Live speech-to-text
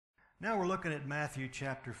Now we're looking at Matthew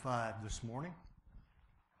chapter 5 this morning.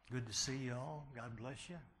 Good to see you all. God bless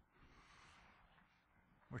you.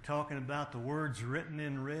 We're talking about the words written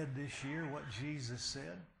in red this year, what Jesus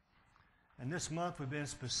said. And this month we've been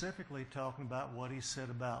specifically talking about what he said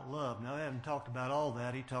about love. Now, I haven't talked about all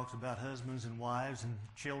that. He talks about husbands and wives and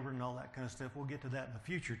children and all that kind of stuff. We'll get to that in a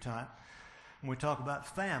future time. When we talk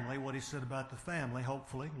about family, what he said about the family,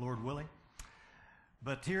 hopefully, Lord willing.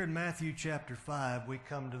 But here in Matthew chapter 5, we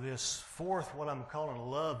come to this fourth, what I'm calling a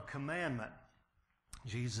love commandment.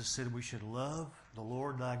 Jesus said we should love the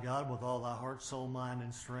Lord thy God with all thy heart, soul, mind,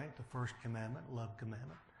 and strength. The first commandment, love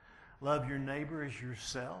commandment. Love your neighbor as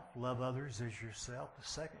yourself. Love others as yourself. The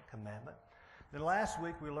second commandment. Then last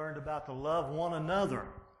week we learned about the love one another,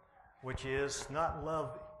 which is not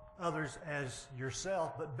love others as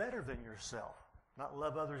yourself, but better than yourself. Not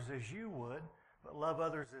love others as you would, but love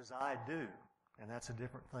others as I do. And that's a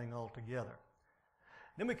different thing altogether.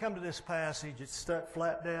 Then we come to this passage. It's stuck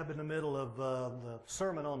flat dab in the middle of the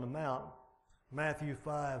Sermon on the Mount, Matthew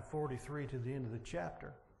 5:43 to the end of the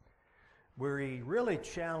chapter, where he really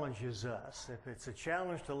challenges us. If it's a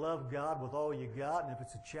challenge to love God with all you got, and if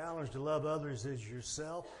it's a challenge to love others as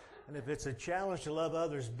yourself, and if it's a challenge to love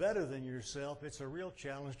others better than yourself, it's a real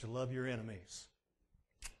challenge to love your enemies.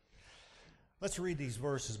 Let's read these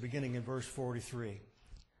verses beginning in verse 43.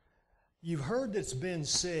 You've heard that's been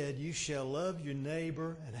said, you shall love your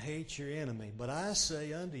neighbor and hate your enemy. But I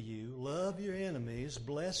say unto you, love your enemies,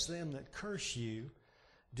 bless them that curse you,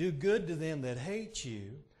 do good to them that hate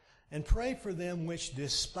you, and pray for them which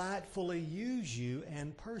despitefully use you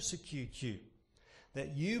and persecute you,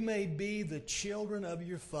 that you may be the children of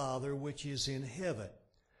your Father which is in heaven.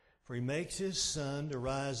 For he makes his sun to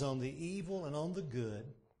rise on the evil and on the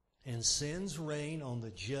good, and sends rain on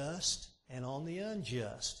the just and on the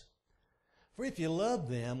unjust. For if you love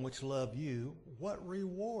them which love you, what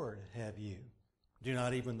reward have you? Do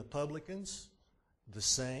not even the publicans the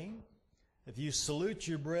same? If you salute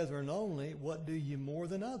your brethren only, what do you more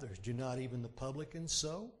than others? Do not even the publicans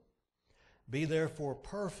so? Be therefore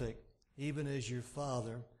perfect, even as your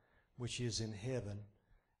Father which is in heaven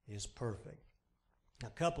is perfect. A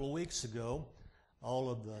couple of weeks ago, all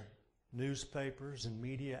of the newspapers and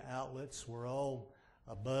media outlets were all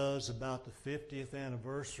abuzz about the 50th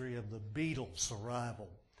anniversary of the Beatles' arrival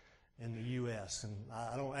in the U.S. And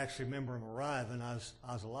I don't actually remember them arriving. I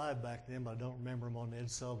was alive back then, but I don't remember them on Ed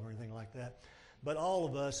Sullivan or anything like that. But all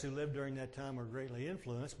of us who lived during that time were greatly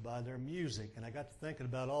influenced by their music. And I got to thinking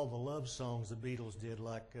about all the love songs the Beatles did,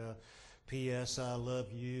 like P.S. I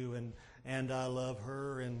Love You, and I Love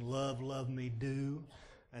Her, and Love, Love Me Do.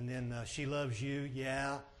 And then She Loves You,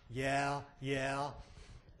 Yeah, Yeah, Yeah.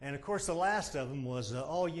 And, of course, the last of them was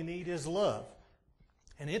All You Need Is Love.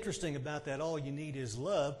 And interesting about that, All You Need Is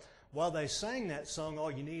Love, while they sang that song, All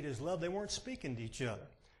You Need Is Love, they weren't speaking to each other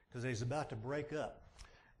because they was about to break up.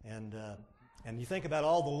 And you think about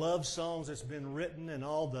all the love songs that's been written and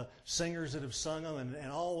all the singers that have sung them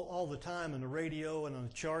and all the time on the radio and on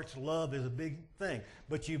the charts, love is a big thing.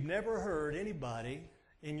 But you've never heard anybody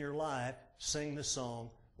in your life sing the song,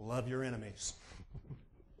 Love Your Enemies.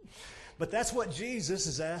 But that's what Jesus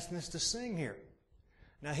is asking us to sing here.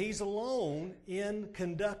 Now, he's alone in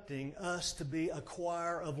conducting us to be a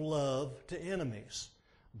choir of love to enemies.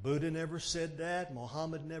 Buddha never said that.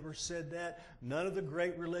 Muhammad never said that. None of the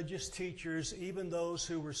great religious teachers, even those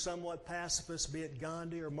who were somewhat pacifists, be it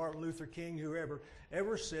Gandhi or Martin Luther King, whoever,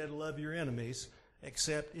 ever said love your enemies,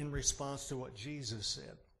 except in response to what Jesus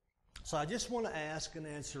said. So I just want to ask and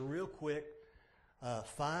answer real quick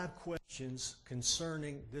 5 questions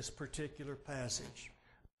concerning this particular passage.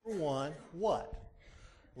 Number 1, what?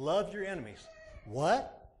 Love your enemies.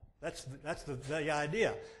 What? That's the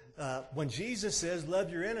idea. When Jesus says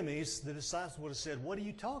love your enemies, the disciples would have said, what are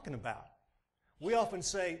you talking about? We often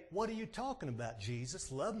say, what are you talking about,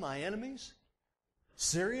 Jesus? Love my enemies?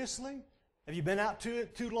 Seriously? Have you been out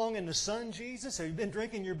too long in the sun, Jesus? Have you been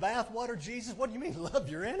drinking your bath water, Jesus? What do you mean, love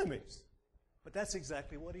your enemies? But that's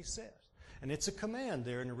exactly what he says. And it's a command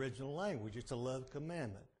there in the original language. It's a love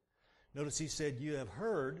commandment. Notice he said, you have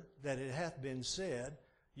heard that it hath been said,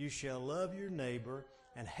 you shall love your neighbor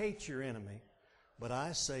and hate your enemy. But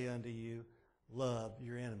I say unto you, love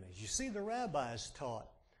your enemies. You see, the rabbis taught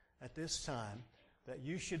at this time that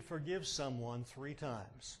you should forgive someone 3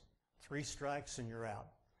 times. 3 strikes and you're out.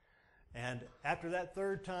 And after that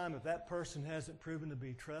 3rd time, if that person hasn't proven to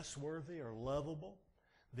be trustworthy or lovable,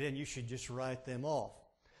 then you should just write them off.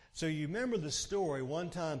 So you remember the story. One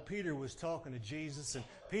time Peter was talking to Jesus, and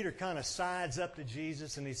Peter kind of sides up to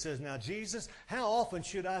Jesus, and he says, now, Jesus, how often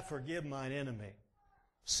should I forgive mine enemy?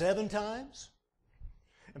 7 times?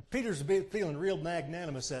 And Peter's feeling real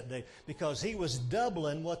magnanimous that day because he was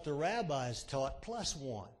doubling what the rabbis taught plus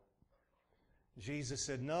one. Jesus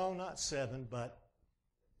said, no, not 7, but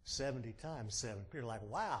 70 times 7. Peter like,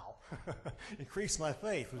 wow, increase my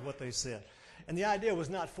faith was what they said. And the idea was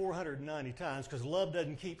not 490 times because love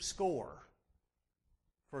doesn't keep score.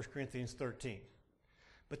 1 Corinthians 13.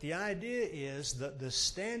 But the idea is that the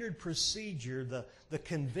standard procedure, the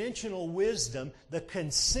conventional wisdom, the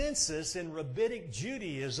consensus in rabbinic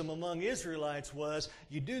Judaism among Israelites was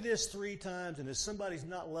you do this 3 times and if somebody's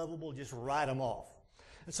not lovable, just write them off.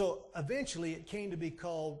 And so eventually it came to be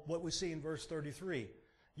called what we see in verse 33.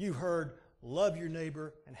 You heard, love your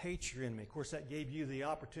neighbor and hate your enemy. Of course, that gave you the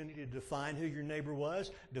opportunity to define who your neighbor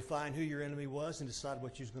was, define who your enemy was, and decide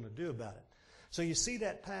what you was going to do about it. So you see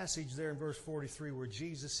that passage there in verse 43 where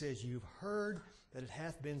Jesus says, you've heard that it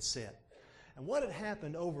hath been said. And what had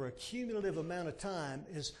happened over a cumulative amount of time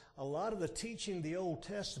is a lot of the teaching of the Old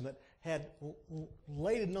Testament had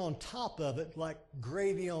laden on top of it like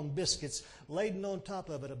gravy on biscuits, laden on top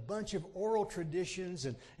of it a bunch of oral traditions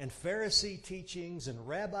and Pharisee teachings and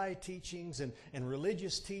rabbi teachings and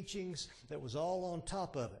religious teachings that was all on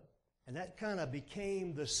top of it. And that kind of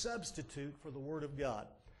became the substitute for the Word of God.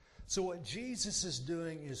 So what Jesus is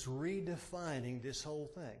doing is redefining this whole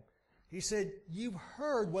thing. He said, you've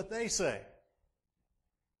heard what they say,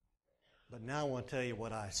 but now I want to tell you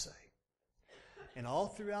what I say. And all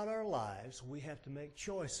throughout our lives, we have to make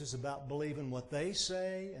choices about believing what they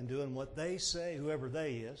say and doing what they say, whoever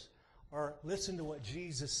they is, or listen to what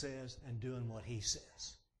Jesus says and doing what He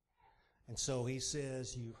says. And so He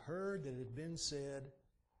says, you've heard that it had been said,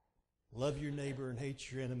 love your neighbor and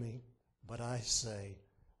hate your enemy, but I say,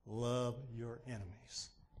 love your enemies.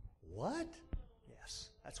 What? Yes,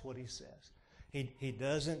 that's what He says. He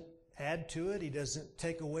doesn't add to it. He doesn't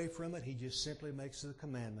take away from it. He just simply makes the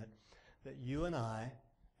commandment that you and I,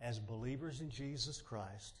 as believers in Jesus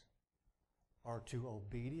Christ, are to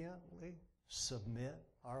obediently submit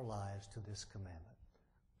our lives to this commandment,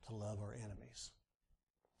 to love our enemies.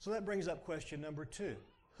 So that brings up question number 2.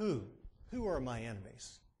 Who? Who are my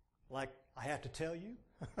enemies? Like, I have to tell you?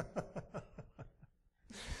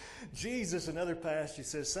 Jesus, in other passages,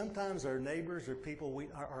 says sometimes our neighbors or people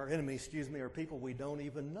our enemies, are people we don't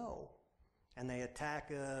even know. And they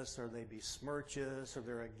attack us, or they besmirch us, or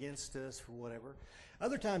they're against us for whatever.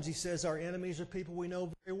 Other times He says our enemies are people we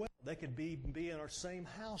know very well. They could be in our same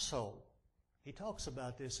household. He talks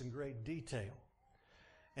about this in great detail.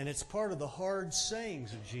 And it's part of the hard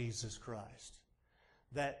sayings of Jesus Christ.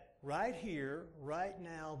 That right here, right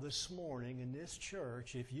now, this morning in this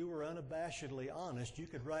church, if you were unabashedly honest, you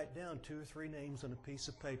could write down 2 or 3 names on a piece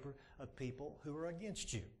of paper of people who are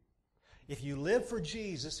against you. If you live for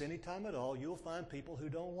Jesus any time at all, you'll find people who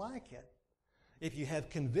don't like it. If you have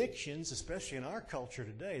convictions, especially in our culture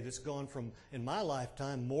today, that's gone from, in my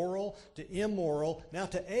lifetime, moral to immoral, now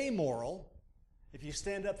to amoral, if you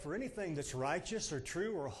stand up for anything that's righteous or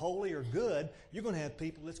true or holy or good, you're going to have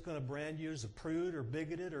people that's going to brand you as a prude or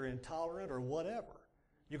bigoted or intolerant or whatever.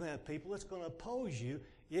 You're going to have people that's going to oppose you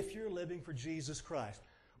if you're living for Jesus Christ.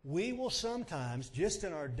 We will sometimes, just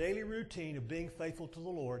in our daily routine of being faithful to the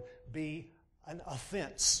Lord, be an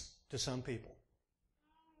offense to some people.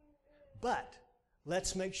 But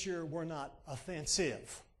let's make sure we're not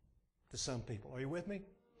offensive to some people. Are you with me?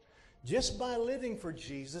 Just by living for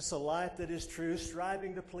Jesus, a life that is true,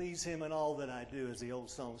 striving to please Him in all that I do, as the old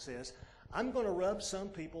song says, I'm going to rub some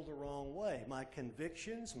people the wrong way. My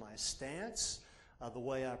convictions, my stance, the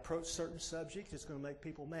way I approach certain subjects, it's going to make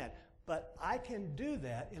people mad. But I can do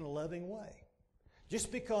that in a loving way.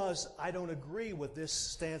 Just because I don't agree with this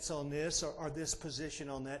stance on this or this position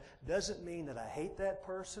on that doesn't mean that I hate that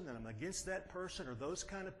person and I'm against that person or those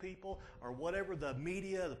kind of people or whatever the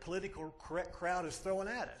media, the political correct crowd is throwing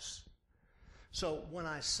at us. So when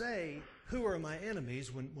I say, who are my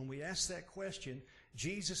enemies, when we ask that question,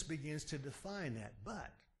 Jesus begins to define that.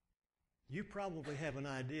 But you probably have an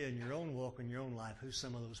idea in your own walk, in your own life, who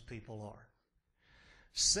some of those people are.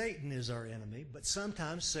 Satan is our enemy, but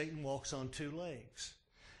sometimes Satan walks on 2 legs.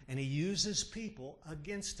 And he uses people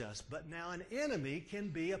against us. But now an enemy can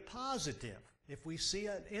be a positive if we see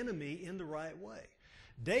an enemy in the right way.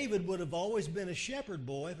 David would have always been a shepherd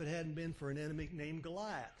boy if it hadn't been for an enemy named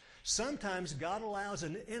Goliath. Sometimes God allows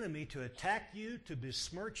an enemy to attack you, to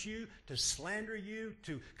besmirch you, to slander you,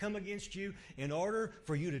 to come against you in order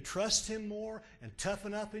for you to trust Him more and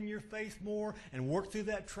toughen up in your faith more and work through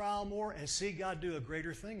that trial more and see God do a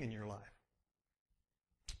greater thing in your life.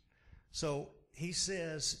 So He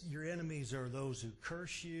says your enemies are those who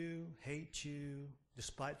curse you, hate you,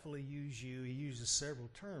 despitefully use you. He uses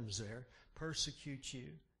several terms there. Persecute you.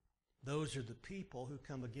 Those are the people who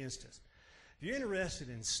come against us. If you're interested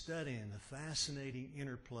in studying the fascinating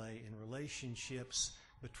interplay in relationships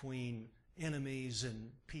between enemies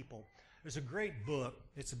and people, there's a great book.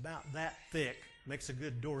 It's about that thick. Makes a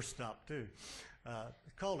good doorstop, too.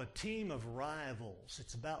 It's called A Team of Rivals.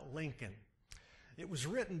 It's about Lincoln. It was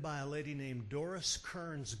written by a lady named Doris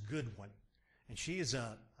Kearns Goodwin. And she is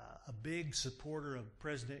a big supporter of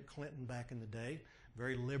President Clinton back in the day.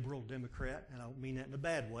 Very liberal Democrat, and I don't mean that in a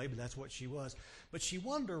bad way, but that's what she was. But she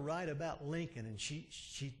wanted to write about Lincoln, and she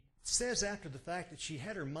says after the fact that she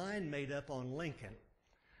had her mind made up on Lincoln.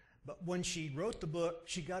 But when she wrote the book,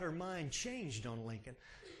 she got her mind changed on Lincoln.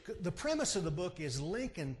 The premise of the book is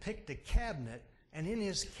Lincoln picked a cabinet, and in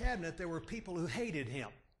his cabinet there were people who hated him.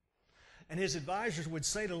 And his advisors would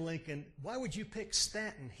say to Lincoln, "Why would you pick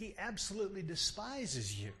Stanton? He absolutely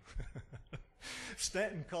despises you."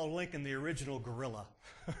 Stanton called Lincoln the original gorilla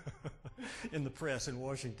in the press in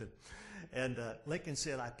Washington. And Lincoln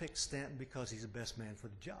said, "I picked Stanton because he's the best man for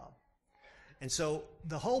the job." And so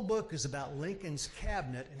the whole book is about Lincoln's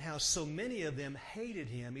cabinet and how so many of them hated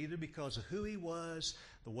him either because of who he was,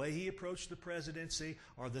 the way he approached the presidency,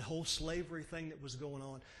 or the whole slavery thing that was going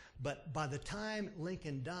on. But by the time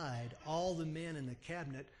Lincoln died, all the men in the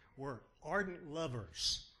cabinet were ardent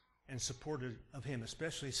lovers and supportive of him,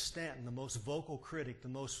 especially Stanton, the most vocal critic, the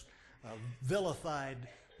most vilified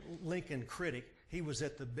Lincoln critic. He was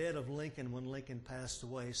at the bed of Lincoln when Lincoln passed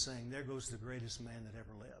away saying, "There goes the greatest man that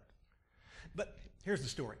ever lived." But here's the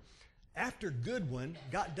story. After Goodwin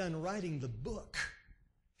got done writing the book,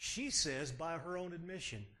 she says, by her own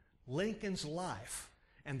admission, Lincoln's life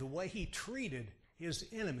and the way he treated his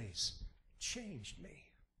enemies changed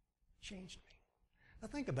me. Changed me. Now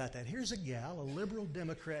think about that. Here's a gal, a liberal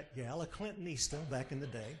Democrat gal, a Clintonista back in the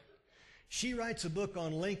day. She writes a book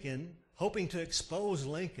on Lincoln, hoping to expose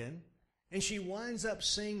Lincoln, and she winds up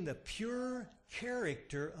seeing the pure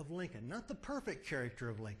character of Lincoln. Not the perfect character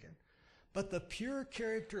of Lincoln, but the pure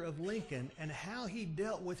character of Lincoln and how he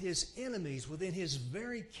dealt with his enemies within his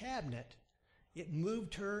very cabinet. It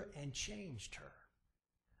moved her and changed her.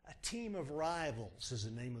 A Team of Rivals is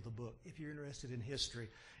the name of the book, if you're interested in history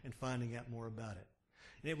and finding out more about it.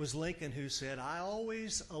 And it was Lincoln who said, "I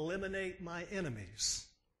always eliminate my enemies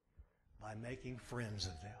by making friends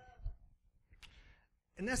of them."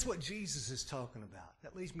 And that's what Jesus is talking about.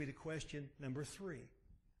 That leads me to question number 3.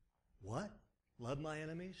 What? Love my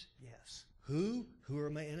enemies? Yes. Who? Who are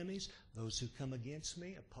my enemies? Those who come against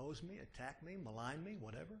me, oppose me, attack me, malign me,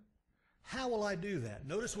 whatever. How will I do that?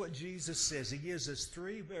 Notice what Jesus says. He gives us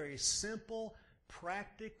 3 very simple,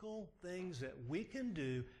 practical things that we can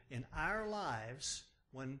do in our lives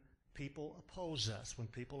when people oppose us, when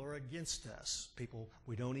people are against us, people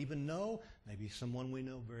we don't even know, maybe someone we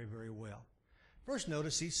know very, very well. First,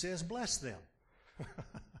 notice he says, bless them.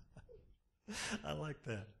 I like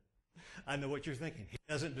that. I know what you're thinking. He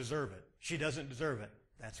doesn't deserve it. She doesn't deserve it.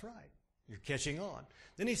 That's right. You're catching on.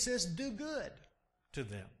 Then he says, do good to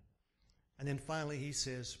them. And then finally he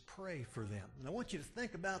says, pray for them. And I want you to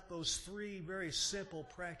think about those 3 very simple,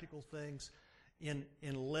 practical things in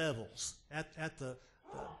levels. At the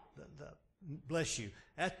bless you.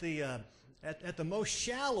 At the most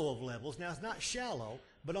shallow of levels. Now it's not shallow,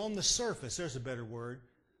 but on the surface, there's a better word.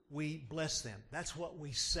 We bless them. That's what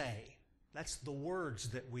we say. That's the words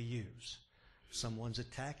that we use. Someone's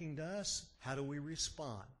attacking to us. How do we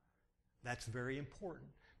respond? That's very important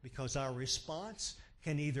because our response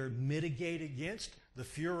can either mitigate against the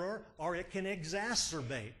furor or it can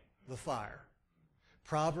exacerbate the fire.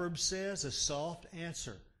 Proverbs says a soft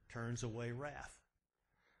answer turns away wrath.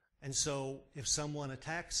 And so if someone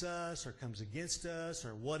attacks us or comes against us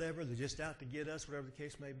or whatever, they're just out to get us, whatever the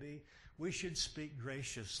case may be, we should speak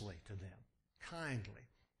graciously to them, kindly.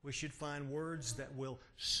 We should find words that will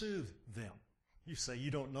soothe them. You say, you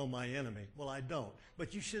don't know my enemy. Well, I don't.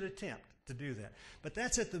 But you should attempt to do that. But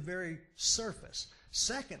that's at the very surface.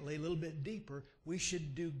 Secondly, a little bit deeper, we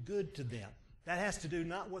should do good to them. That has to do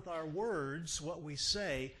not with our words, what we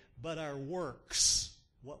say, but our works,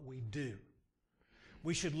 what we do.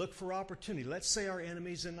 We should look for opportunity. Let's say our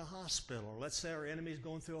enemy's in the hospital, or let's say our enemy's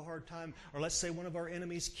going through a hard time, or let's say one of our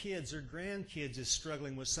enemy's kids or grandkids is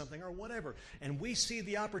struggling with something or whatever, and we see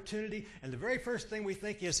the opportunity, and the very first thing we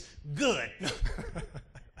think is, good.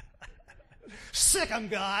 Sick 'em,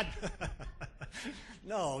 God.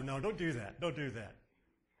 No, don't do that. Don't do that.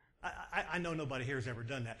 I know nobody here has ever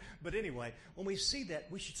done that. But anyway, when we see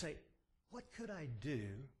that, we should say, what could I do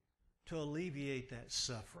to alleviate that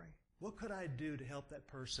suffering? What could I do to help that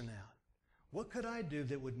person out? What could I do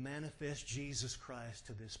that would manifest Jesus Christ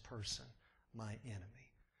to this person, my enemy?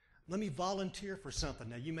 Let me volunteer for something.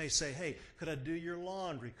 Now, you may say, hey, could I do your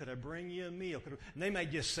laundry? Could I bring you a meal? And they may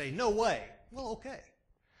just say, no way. Well, okay.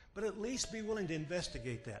 But at least be willing to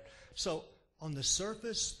investigate that. So, on the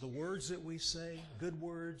surface, the words that we say, good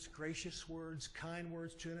words, gracious words, kind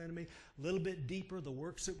words to an enemy, a little bit deeper, the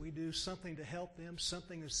works that we do, something to help them,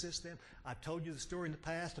 something to assist them. I've told you the story in the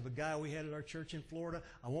past of a guy we had at our church in Florida.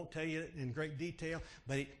 I won't tell you it in great detail,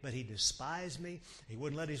 but he despised me. He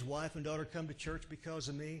wouldn't let his wife and daughter come to church because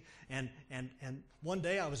of me. And one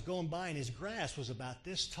day I was going by and his grass was about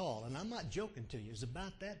this tall. And I'm not joking to you. It was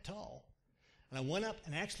about that tall. And I went up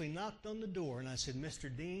and actually knocked on the door and I said,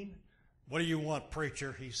 Mr. Dean, what do you want,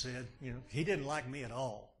 preacher? He said. He didn't like me at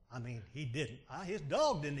all. I mean, he didn't. His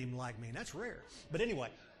dog didn't even like me, and that's rare. But anyway,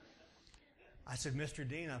 I said, Mr.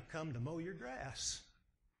 Dean, I've come to mow your grass.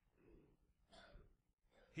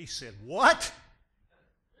 He said, what?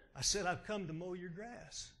 I said, I've come to mow your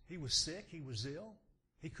grass. He was sick. He was ill.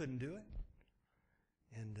 He couldn't do it.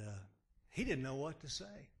 And he didn't know what to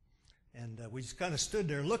say. And we just kind of stood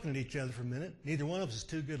there looking at each other for a minute. Neither one of us is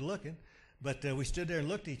too good looking. But we stood there and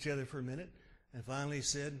looked at each other for a minute and finally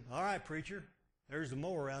said, all right, preacher, there's the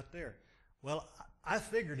mower out there. Well, I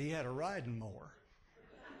figured he had a riding mower.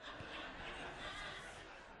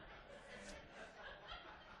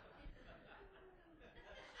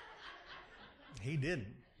 He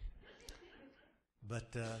didn't.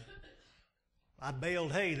 But I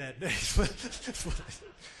baled hay that day.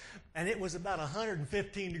 And it was about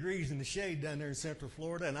 115 degrees in the shade down there in Central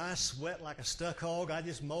Florida, and I sweat like a stuck hog. I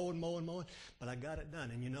just mowing. But I got it done.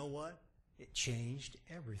 And you know what? It changed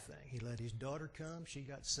everything. He let his daughter come. She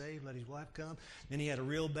got saved. Let his wife come. Then he had a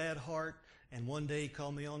real bad heart. And one day he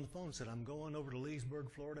called me on the phone and said, I'm going over to Leesburg,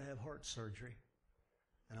 Florida to have heart surgery.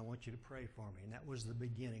 And I want you to pray for me. And that was the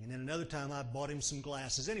beginning. And then another time I bought him some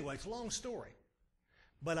glasses. Anyway, it's a long story.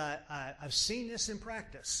 But I've seen this in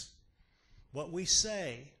practice. What we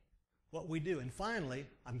say, what we do. And finally,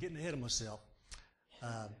 I'm getting ahead of myself,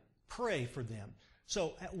 pray for them.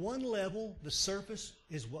 So at one level, the surface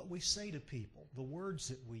is what we say to people, the words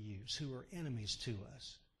that we use who are enemies to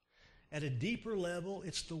us. At a deeper level,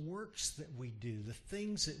 it's the works that we do, the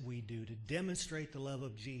things that we do to demonstrate the love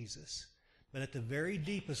of Jesus. But at the very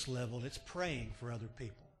deepest level, it's praying for other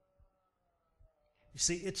people. You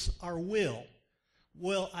see, it's our will.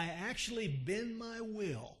 Will I actually bend my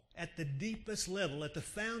will at the deepest level, at the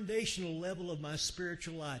foundational level of my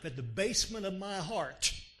spiritual life, at the basement of my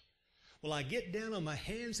heart? Will I get down on my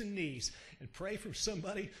hands and knees and pray for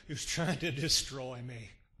somebody who's trying to destroy me?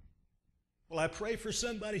 Will I pray for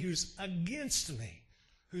somebody who's against me,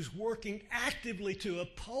 who's working actively to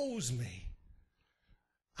oppose me?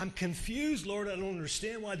 I'm confused, Lord. I don't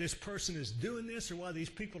understand why this person is doing this or why these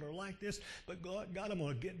people are like this. But God, I'm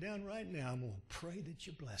going to get down right now. I'm going to pray that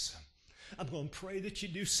you bless them. I'm going to pray that you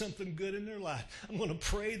do something good in their life. I'm going to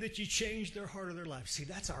pray that you change their heart or their life. See,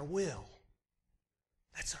 that's our will.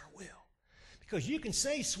 That's our will. Because you can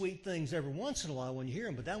say sweet things every once in a while when you hear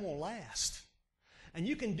them, but that won't last. And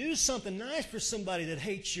you can do something nice for somebody that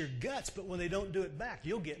hates your guts, but when they don't do it back,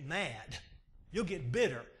 you'll get mad. You'll get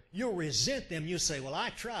bitter. You'll resent them. You'll say, well,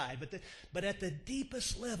 I tried. But at the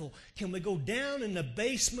deepest level, can we go down in the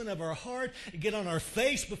basement of our heart and get on our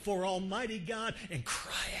face before Almighty God and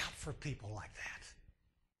cry out for people like that?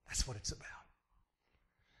 That's what it's about.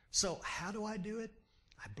 So how do I do it?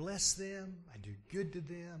 I bless them. I do good to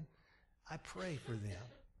them. I pray for them.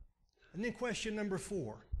 And then question number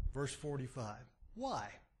 4, verse 45. Why?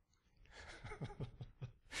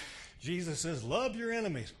 Jesus says, love your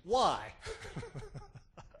enemies. Why?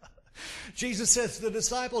 Jesus says to the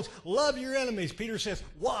disciples, love your enemies. Peter says,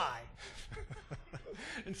 why?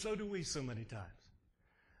 And so do we so many times.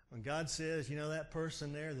 When God says, you know, that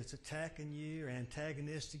person there that's attacking you or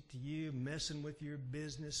antagonistic to you, messing with your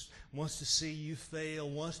business, wants to see you fail,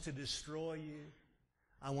 wants to destroy you,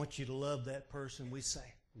 I want you to love that person. We say,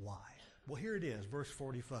 why? Well, here it is, verse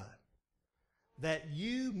 45. That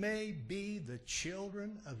you may be the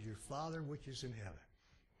children of your Father which is in heaven.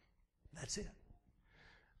 That's it.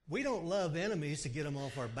 We don't love enemies to get them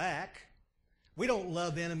off our back. We don't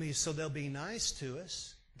love enemies so they'll be nice to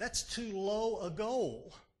us. That's too low a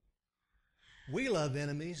goal. We love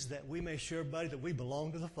enemies that we may show everybody that we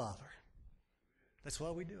belong to the Father. That's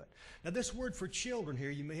why we do it. Now, this word for children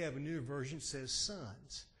here, you may have a newer version, says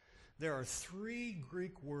sons. There are 3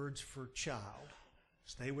 Greek words for child.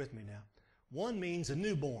 Stay with me now. One means a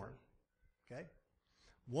newborn. Okay?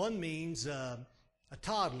 One means a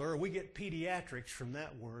toddler. We get pediatrics from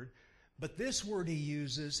that word. But this word he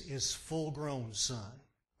uses is full-grown son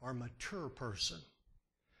or mature person.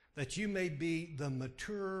 That you may be the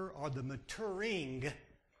mature or the maturing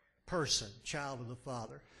person, child of the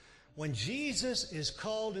Father. When Jesus is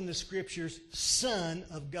called in the Scriptures Son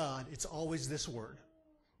of God, it's always this word.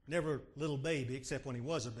 Never little baby, except when he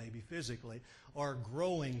was a baby physically, or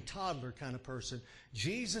growing toddler kind of person.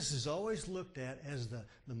 Jesus is always looked at as the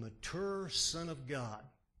mature Son of God.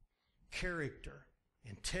 Character,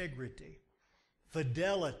 integrity,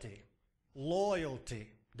 fidelity, loyalty,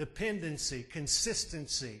 dependency,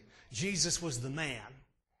 consistency. Jesus was the man.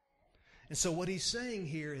 And so what he's saying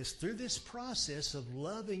here is through this process of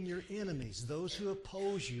loving your enemies, those who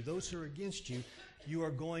oppose you, those who are against you, you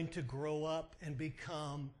are going to grow up and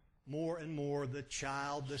become more and more the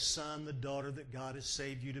child, the son, the daughter that God has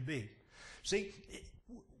saved you to be. See,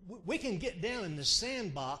 we can get down in the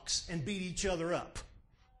sandbox and beat each other up.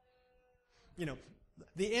 You know,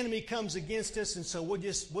 the enemy comes against us, and so we'll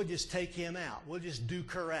just take him out. We'll just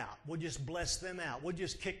duke her out. We'll just bless them out. We'll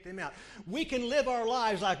just kick them out. We can live our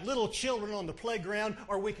lives like little children on the playground,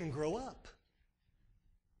 or we can grow up.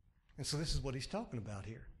 And so this is what he's talking about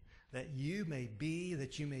here. That you may be,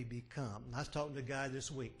 that you may become. I was talking to a guy this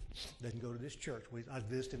week. Doesn't go to this church. I was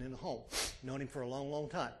visiting in the home. Known him for a long, long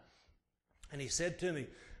time. And he said to me,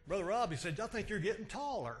 Brother Rob, he said, I think you're getting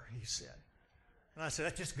taller, he said. And I said,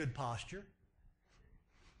 that's just good posture.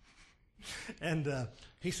 And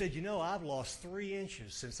he said, you know, I've lost 3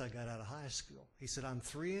 inches since I got out of high school. He said, I'm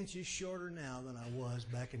 3 inches shorter now than I was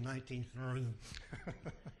back in 1930.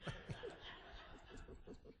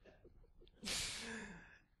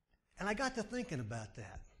 And I got to thinking about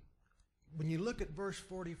that. When you look at verse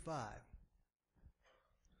 45,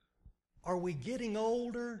 are we getting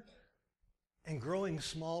older and growing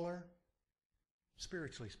smaller,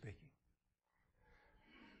 spiritually speaking?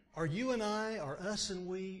 Are you and I, are us and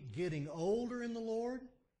we getting older in the Lord,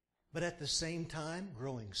 but at the same time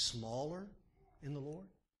growing smaller in the Lord?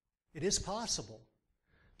 It is possible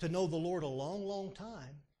to know the Lord a long, long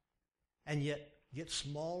time and yet get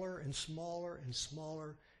smaller and smaller and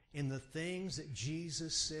smaller in the things that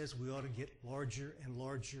Jesus says we ought to get larger and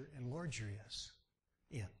larger and larger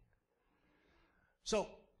in. So,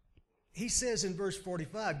 he says in verse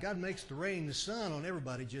 45, God makes the rain, the sun on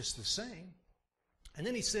everybody just the same. And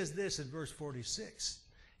then he says this in verse 46,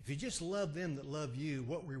 if you just love them that love you,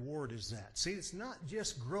 what reward is that? See, it's not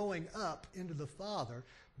just growing up into the Father,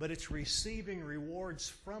 but it's receiving rewards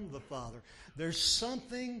from the Father. There's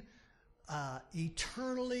something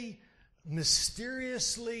eternally,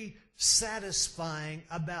 mysteriously satisfying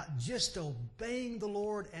about just obeying the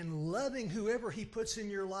Lord and loving whoever he puts in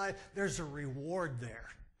your life. There's a reward there.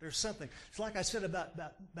 There's something. It's like I said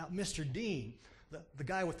about Mr. Dean, the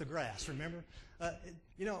guy with the grass, remember?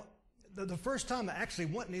 You know, the first time I actually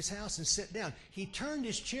went in his house and sat down, he turned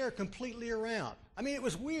his chair completely around. I mean, it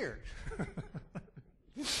was weird.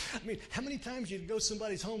 I mean, how many times you'd go to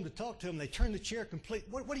somebody's home to talk to them, they turn the chair completely.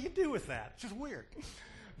 What do you do with that? It's just weird.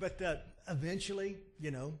 But eventually, you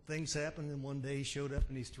know, things happened, and one day he showed up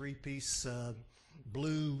in his 3-piece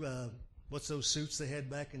blue, what's those suits they had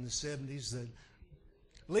back in the 70s? The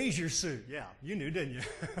leisure suit. Yeah, you knew, didn't you?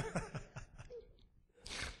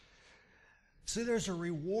 See, there's a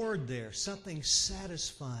reward there, something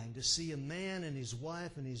satisfying to see a man and his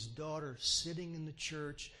wife and his daughter sitting in the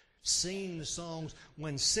church, singing the songs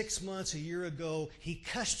when 6 months, a year ago, he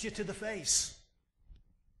cussed you to the face.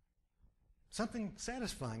 Something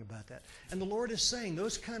satisfying about that. And the Lord is saying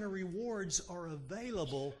those kind of rewards are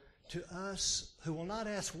available to us who will not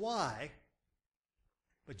ask why,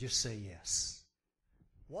 but just say yes.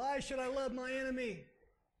 Why should I love my enemy?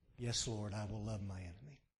 Yes, Lord, I will love my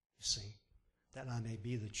enemy. You see, that I may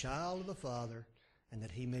be the child of the Father and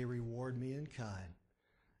that he may reward me in kind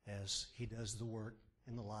as he does the work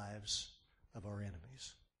in the lives of our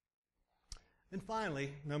enemies. And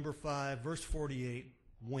finally, number 5, verse 48,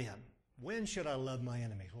 when? When should I love my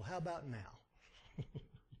enemies? Well, how about now?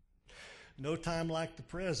 No time like the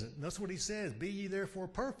present. And that's what he says. Be ye therefore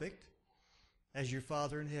perfect, as your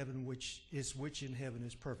Father in heaven, which in heaven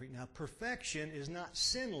is perfect. Now, perfection is not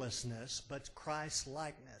sinlessness, but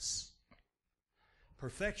Christ-likeness.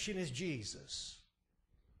 Perfection is Jesus,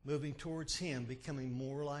 moving towards him, becoming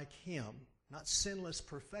more like him. Not sinless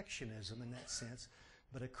perfectionism in that sense,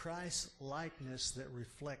 but a Christ-likeness that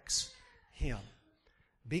reflects him.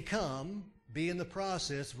 Become, be in the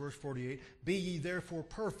process, verse 48, be ye therefore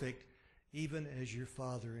perfect, even as your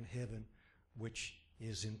Father in heaven, which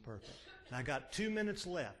is in perfect. Now, I got 2 minutes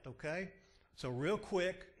left, okay? So real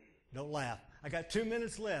quick, don't laugh. I got 2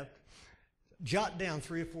 minutes left. Jot down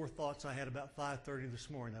 3 or 4 thoughts I had about 5:30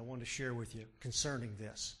 this morning I wanted to share with you concerning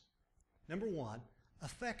this. Number 1,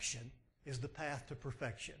 affection is the path to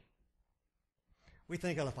perfection. We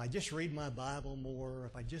think, well, if I just read my Bible more,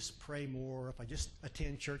 if I just pray more, if I just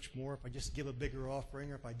attend church more, if I just give a bigger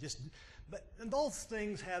offering, or if I just... and those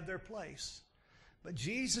things have their place. But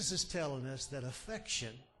Jesus is telling us that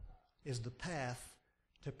affection is the path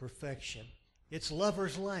to perfection. It's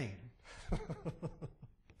lover's lane.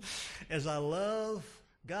 As I love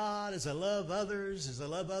God, as I love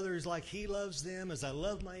others like He loves them, as I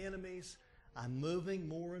love my enemies, I'm moving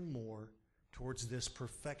more and more towards this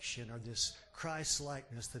perfection or this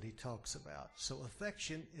Christ-likeness that He talks about. So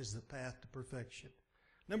affection is the path to perfection.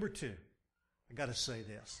 Number 2, I got to say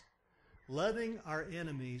this. Loving our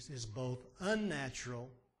enemies is both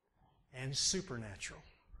unnatural and supernatural.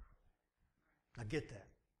 Now get that.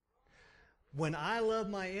 When I love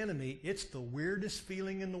my enemy, it's the weirdest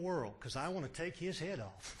feeling in the world because I want to take his head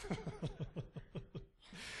off.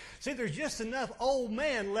 See, there's just enough old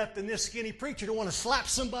man left in this skinny preacher to want to slap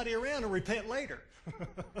somebody around and repent later.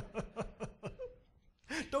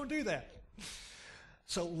 Don't do that.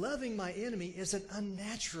 So loving my enemy is an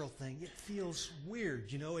unnatural thing. It feels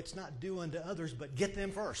weird. It's not do unto others, but get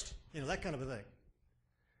them first. That kind of a thing.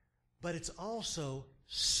 But it's also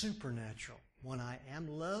supernatural. When I am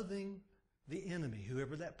loving the enemy,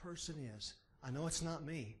 whoever that person is, I know it's not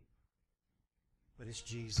me, but it's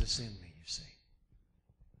Jesus in me, you see.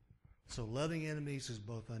 So loving enemies is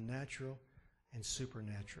both unnatural and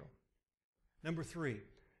supernatural. Number 3,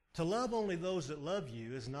 to love only those that love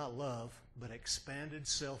you is not love, but expanded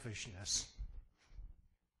selfishness.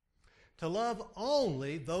 To love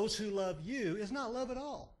only those who love you is not love at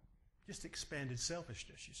all, just expanded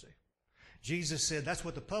selfishness, you see. Jesus said that's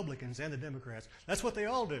what the publicans and the Democrats, that's what they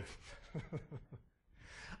all do.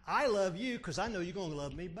 I love you because I know you're going to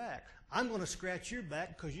love me back. I'm going to scratch your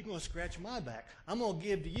back because you're going to scratch my back. I'm going to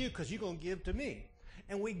give to you because you're going to give to me.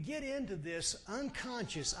 And we get into this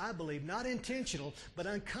unconscious, I believe, not intentional, but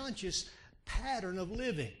unconscious pattern of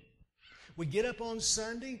living. We get up on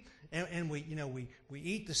Sunday and we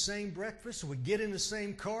eat the same breakfast, and we get in the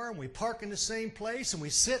same car, and we park in the same place, and we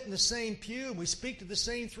sit in the same pew, and we speak to the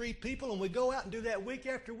same 3 people, and we go out and do that week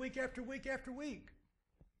after week after week after week.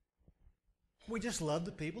 We just love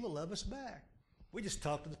the people that love us back. We just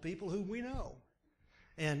talk to the people who we know.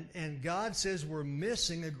 And God says we're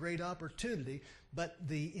missing a great opportunity, but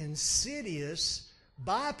the insidious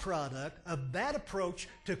byproduct of that approach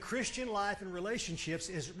to Christian life and relationships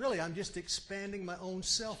is really I'm just expanding my own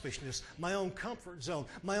selfishness, my own comfort zone,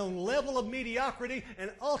 my own level of mediocrity,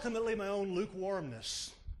 and ultimately my own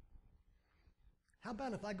lukewarmness. How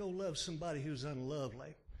about if I go love somebody who's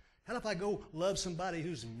unlovely? How about if I go love somebody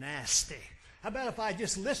who's nasty? How about if I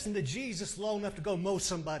just listen to Jesus long enough to go mow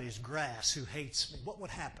somebody's grass who hates me? What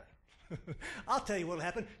would happen? I'll tell you what will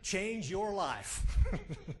happen. Change your life.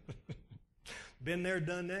 Been there,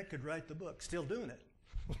 done that, could write the book. Still doing it.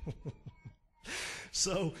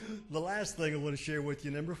 So the last thing I want to share with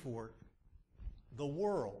you, number 4, the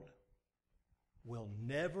world will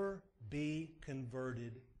never be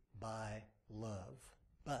converted by love,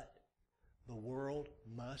 but the world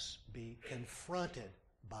must be confronted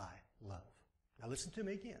by love. Now listen to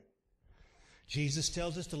me again. Jesus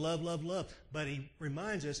tells us to love, love, love, but He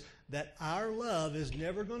reminds us that our love is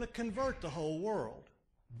never going to convert the whole world,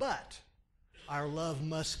 but our love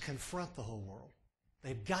must confront the whole world.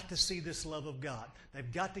 They've got to see this love of God.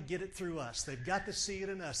 They've got to get it through us. They've got to see it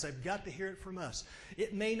in us. They've got to hear it from us.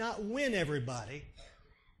 It may not win everybody,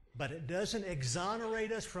 but it doesn't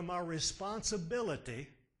exonerate us from our responsibility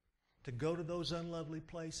to go to those unlovely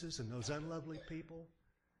places and those unlovely people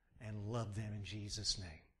and love them in Jesus' name.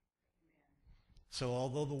 So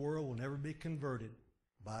although the world will never be converted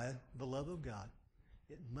by the love of God,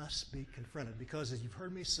 it must be confronted. Because as you've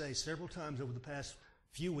heard me say several times over the past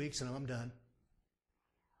few weeks, and I'm done,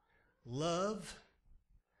 love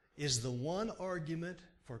is the one argument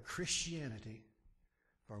for Christianity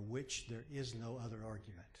for which there is no other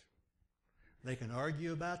argument. They can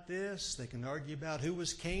argue about this. They can argue about who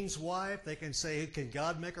was Cain's wife. They can say, can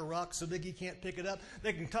God make a rock so big He can't pick it up?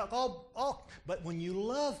 They can talk all. But when you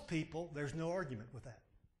love people, there's no argument with that.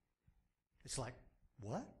 It's like,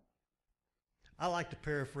 what? I like to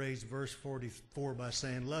paraphrase verse 44 by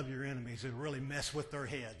saying, love your enemies and really mess with their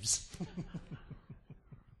heads.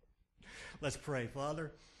 Let's pray.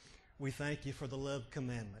 Father, we thank You for the love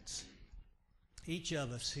commandments. Each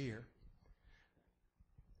of us here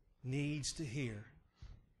needs to hear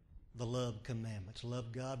the love commandments.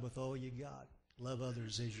 Love God with all you got. Love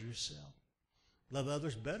others as yourself. Love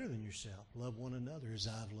others better than yourself. Love one another as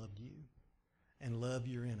I've loved you. And love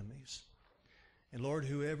your enemies. And Lord,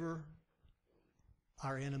 whoever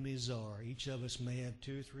our enemies are, each of us may have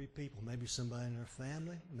 2 or 3 people, maybe somebody in our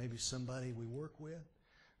family, maybe somebody we work with,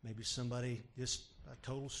 Maybe somebody, just a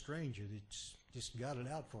total stranger that's just got it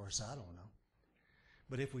out for us. I don't know.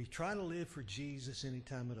 But if we try to live for Jesus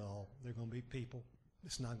anytime at all, there are going to be people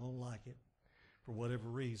that's not going to like it for whatever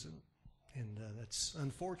reason. And that's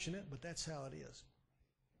unfortunate, but that's how it is.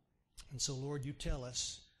 And so, Lord, you tell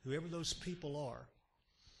us, whoever those people are,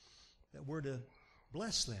 that we're to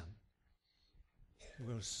bless them. We're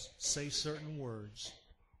going to say certain words.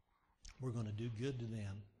 We're going to do good to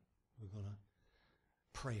them. We're going to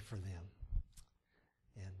pray for them.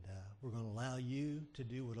 And we're going to allow you to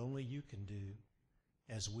do what only you can do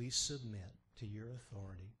as we submit to your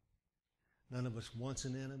authority. None of us wants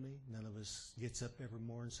an enemy. None of us gets up every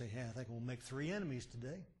morning and say, hey, I think we'll make 3 enemies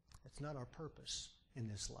today. That's not our purpose in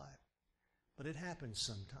this life. But it happens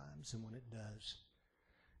sometimes, and when it does,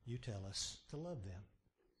 you tell us to love them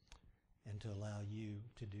and to allow you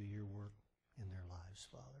to do your work in their lives,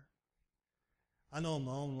 Father. I know in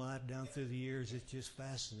my own life down through the years, it's just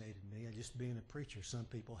fascinated me. Just being a preacher, some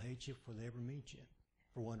people hate you before they ever meet you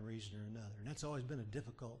for one reason or another. And that's always been a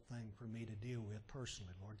difficult thing for me to deal with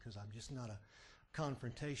personally, Lord, because I'm just not a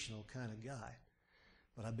confrontational kind of guy.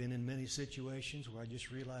 But I've been in many situations where I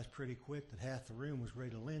just realized pretty quick that half the room was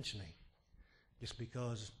ready to lynch me just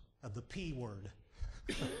because of the P word.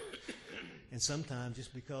 And sometimes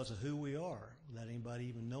just because of who we are, without anybody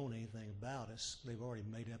even knowing anything about us, they've already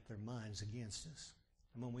made up their minds against us.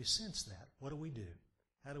 And when we sense that, what do we do?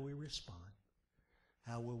 How do we respond?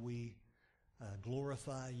 How will we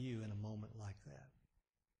glorify you in a moment like that?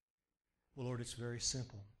 Well, Lord, it's very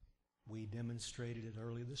simple. We demonstrated it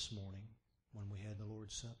early this morning when we had the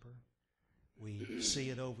Lord's Supper. We see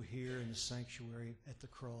it over here in the sanctuary at the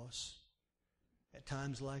cross. At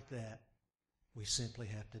times like that, we simply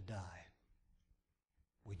have to die.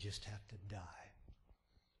 We just have to die.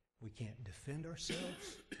 We can't defend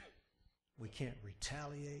ourselves. We can't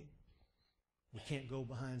retaliate. We can't go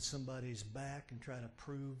behind somebody's back and try to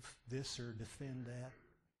prove this or defend that.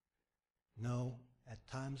 No, at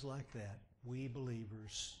times like that, we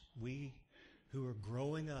believers, we who are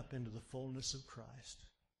growing up into the fullness of Christ,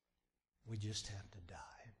 we just have to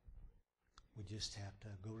die. We just have to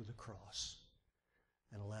go to the cross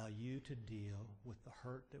and allow you to deal with the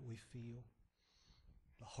hurt that we feel,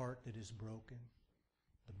 the heart that is broken,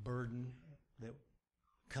 the burden that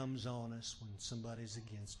comes on us when somebody's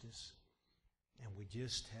against us, and we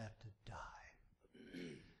just have to die.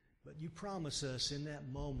 But you promise us in that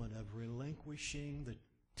moment of relinquishing the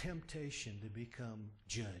temptation to become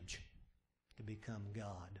judge, to become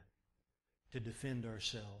God, to defend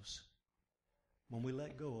ourselves. When we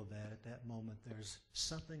let go of that, at that moment, there's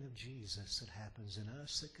something of Jesus that happens in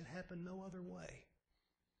us that could happen no other way.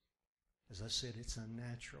 As I said, it's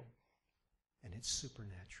unnatural and it's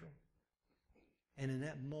supernatural. And in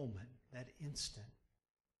that moment, that instant,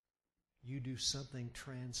 you do something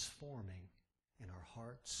transforming in our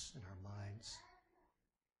hearts and our minds,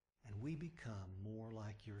 and we become more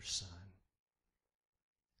like your Son.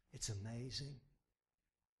 It's amazing.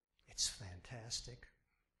 It's fantastic.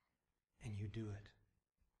 And you do it.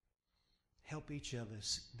 Help each of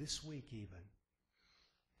us this week even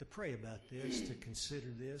to pray about this, to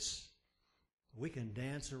consider this. We can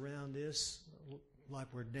dance around this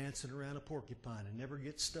like we're dancing around a porcupine and never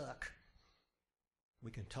get stuck.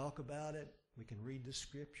 We can talk about it. We can read the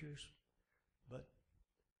scriptures. But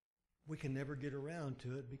we can never get around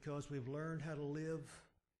to it because we've learned how to live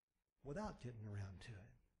without getting around to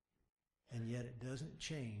it. And yet it doesn't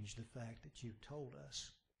change the fact that you've told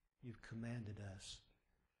us, you've commanded us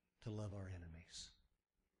to love our enemies.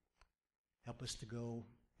 Help us to go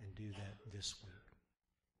and do that this week.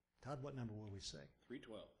 Todd, what number will we sing?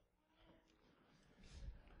 312.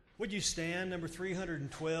 Would you stand? Number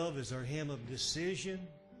 312 is our hymn of decision,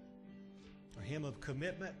 our hymn of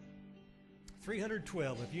commitment.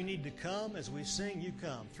 312. If you need to come as we sing, you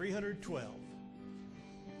come. 312.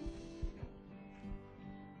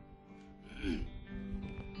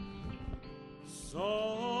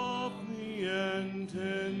 Softly and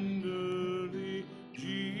tenderly,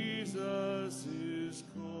 Jesus is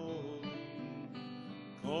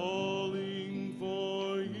calling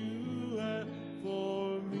for you and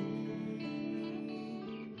for me.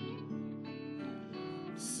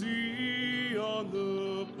 See on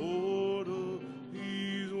the portal,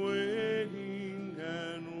 he's waiting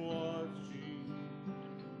and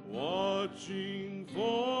watching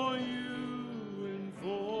for you and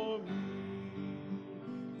for me.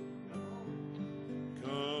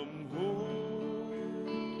 Come home,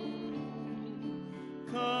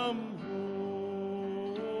 come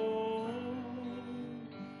home.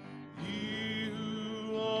 Ye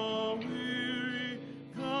who are weary,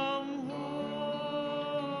 come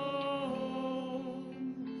home.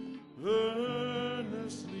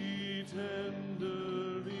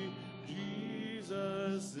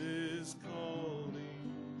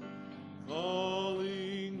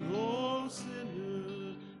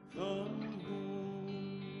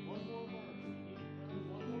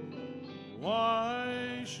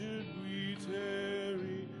 Why should we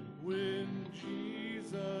tarry when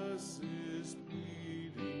Jesus is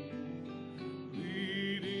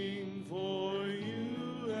pleading for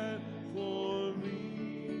you and for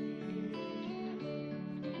me?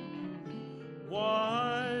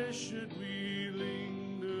 Why should we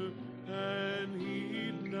linger and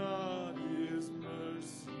heed not his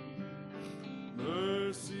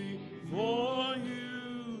mercy for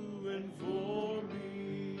you and for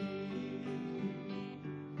me?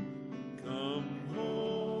 Come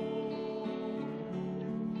home,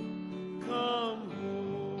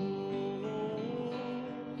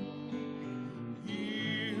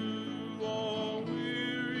 ye who are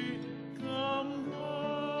weary, come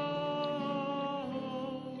home.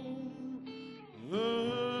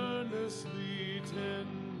 Earnestly,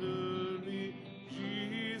 tenderly,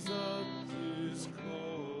 Jesus is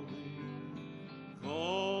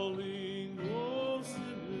calling, oh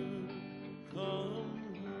sinner, come home.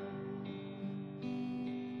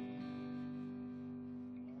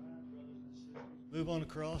 Move on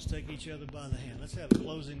across, take each other by the hand. Let's have a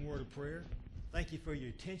closing word of prayer. Thank you for your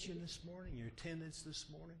attention this morning, your attendance this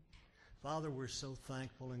morning. Father, we're so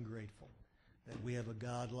thankful and grateful that we have a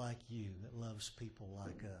God like you that loves people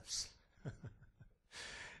like us.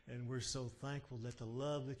 And we're so thankful that the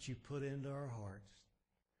love that you put into our hearts,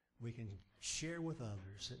 we can share with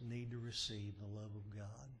others that need to receive the love of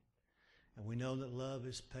God. And we know that love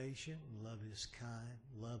is patient and love is kind.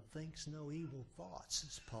 Love thinks no evil thoughts,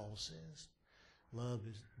 as Paul says. Love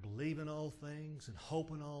is believing all things and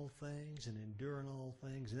hoping all things and enduring all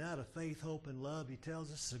things. And out of faith, hope, and love, he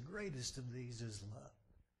tells us the greatest of these is love.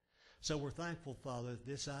 So we're thankful, Father, that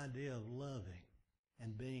this idea of loving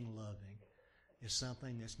and being loving is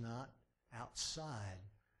something that's not outside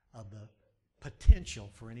of the potential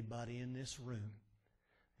for anybody in this room.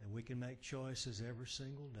 That we can make choices every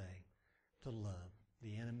single day to love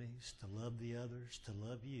the enemies, to love the others, to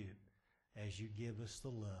love you as you give us the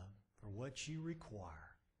love. For what you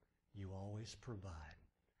require, you always provide.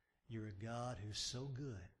 You're a God who's so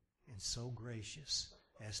good and so gracious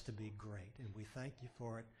as to be great. And we thank you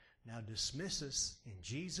for it. Now dismiss us in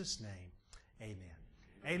Jesus' name. Amen.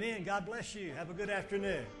 Amen. God bless you. Have a good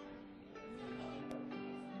afternoon.